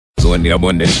one day I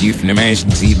want that shit from the man. She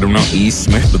see them on East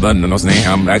Smith, the button, no saying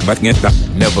I'm like back against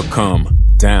the never come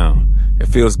down. It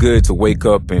feels good to wake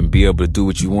up and be able to do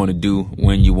what you want to do,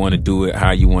 when you want to do it,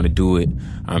 how you want to do it.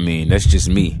 I mean, that's just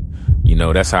me. You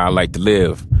know, that's how I like to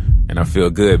live. And I feel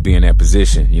good being in that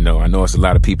position. You know, I know it's a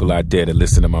lot of people out there that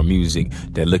listen to my music,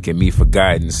 that look at me for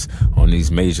guidance on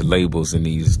these major labels and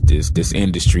this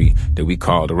industry that we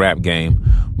call the rap game.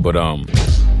 But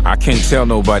I can't tell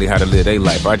nobody how to live their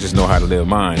life. I just know how to live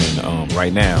mine. And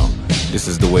right now, this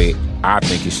is the way I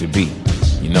think it should be,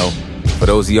 you know. For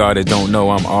those of y'all that don't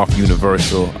know, I'm off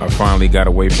Universal. I finally got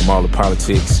away from all the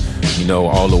politics, you know,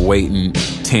 all the waiting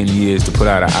 10 years to put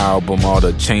out an album, all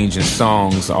the changing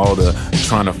songs, all the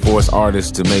trying to force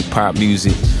artists to make pop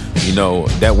music. You know,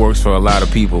 that works for a lot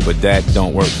of people, but that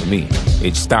don't work for me.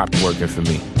 It stopped working for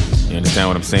me. You understand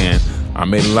what I'm saying? I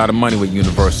made a lot of money with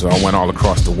Universal. I went all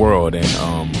across the world, and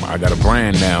I got a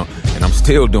brand now, and I'm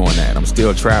still doing that. I'm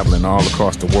still traveling all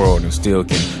across the world and still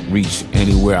can reach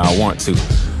anywhere I want to.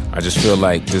 I just feel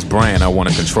like this brand, I want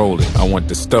to control it. I want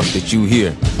the stuff that you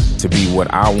hear to be what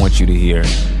I want you to hear,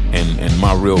 and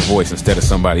my real voice instead of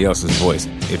somebody else's voice.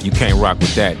 If you can't rock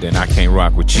with that, then I can't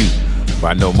rock with you. But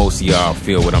I know most of y'all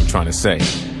feel what I'm trying to say.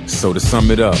 So to sum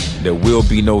it up, there will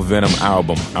be no Venom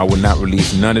album. I will not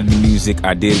release none of the music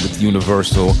I did with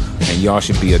Universal, and y'all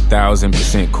should be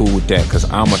 1,000% cool with that, because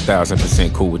I'm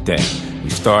 1,000% cool with that. We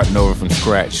starting over from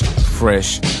scratch,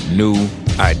 fresh, new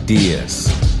ideas.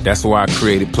 That's why I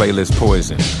created Playlist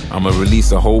Poison. I'm gonna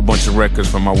release a whole bunch of records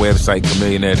from my website,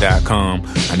 Chamillionaire.com.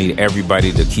 I need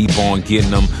everybody to keep on getting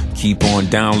them, keep on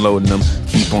downloading them,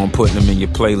 keep on putting them in your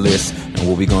playlist. And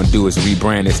what we're gonna do is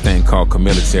rebrand this thing called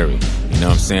Camilitary. You know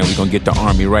what I'm saying? We're gonna get the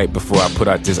army right before I put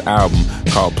out this album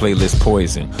called Playlist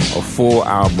Poison. A full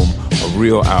album, a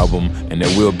real album, and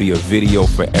there will be a video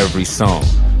for every song.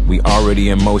 We already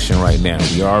in motion right now.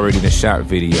 We already done shot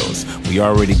videos. We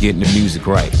already getting the music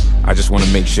right. I just want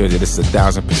to make sure that it's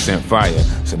 1,000% fire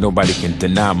so nobody can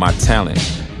deny my talent.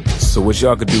 So what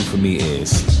y'all could do for me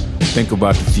is think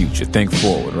about the future, think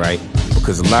forward, right?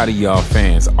 Because a lot of y'all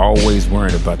fans always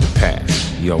worrying about the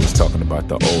past. You always talking about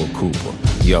the old Cooper.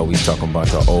 You always talking about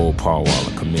the old Paul Wall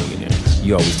Chamillionaire.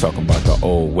 You always talking about the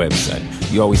old website.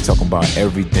 You always talking about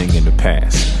everything in the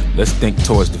past. Let's think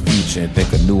towards the future and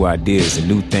think of new ideas and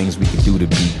new things we can do to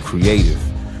be creative,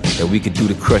 that we could do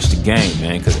to crush the game,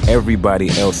 man, because everybody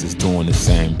else is doing the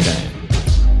same thing.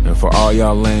 And for all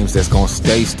y'all lames that's gonna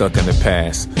stay stuck in the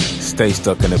past, stay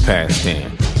stuck in the past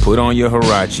then. Put on your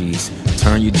Huaraches,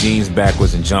 turn your jeans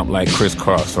backwards and jump like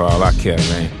crisscross for all I care,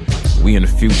 man. We in the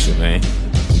future, man.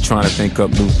 We trying to think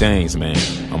up new things, man.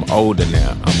 I'm older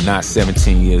now. I'm not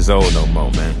 17 years old no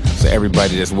more, man. So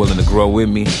everybody that's willing to grow with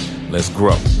me, let's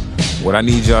grow. What I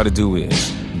need y'all to do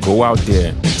is go out there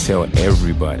and tell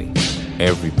everybody,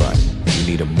 we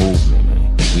need a movement,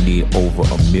 man. We need over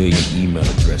 1 million email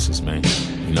addresses, man.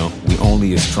 You know, we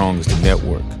only as strong as the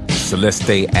network. So let's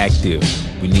stay active.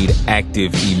 We need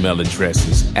active email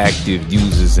addresses, active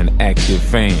users, and active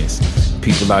fans.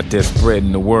 People out there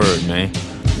spreading the word, man.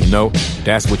 You know,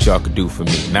 that's what y'all could do for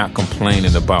me. Not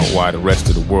complaining about why the rest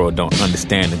of the world don't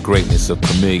understand the greatness of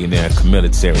Chamillionaire,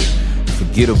 Camilitary.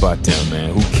 Forget about them,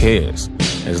 man. Who cares?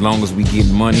 As long as we get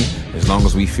money, as long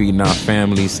as we feeding our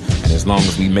families, and as long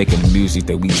as we making the music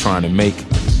that we trying to make,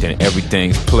 then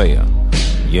everything's player.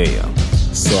 Yeah.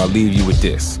 So I'll leave you with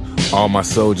this. All my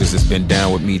soldiers has been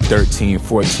down with me 13,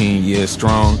 14 years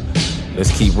strong.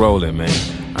 Let's keep rolling, man.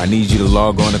 I need you to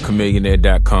log on to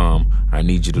Chamillionaire.com. I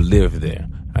need you to live there.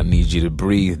 I need you to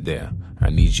breathe there. I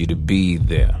need you to be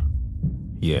there.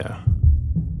 Yeah.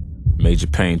 Major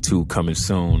Pain 2 coming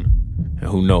soon. And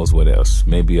who knows what else.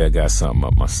 Maybe I got something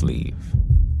up my sleeve.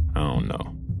 I don't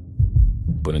know.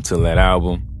 But until that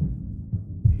album,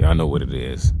 y'all know what it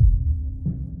is.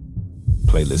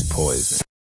 Playlist Poison.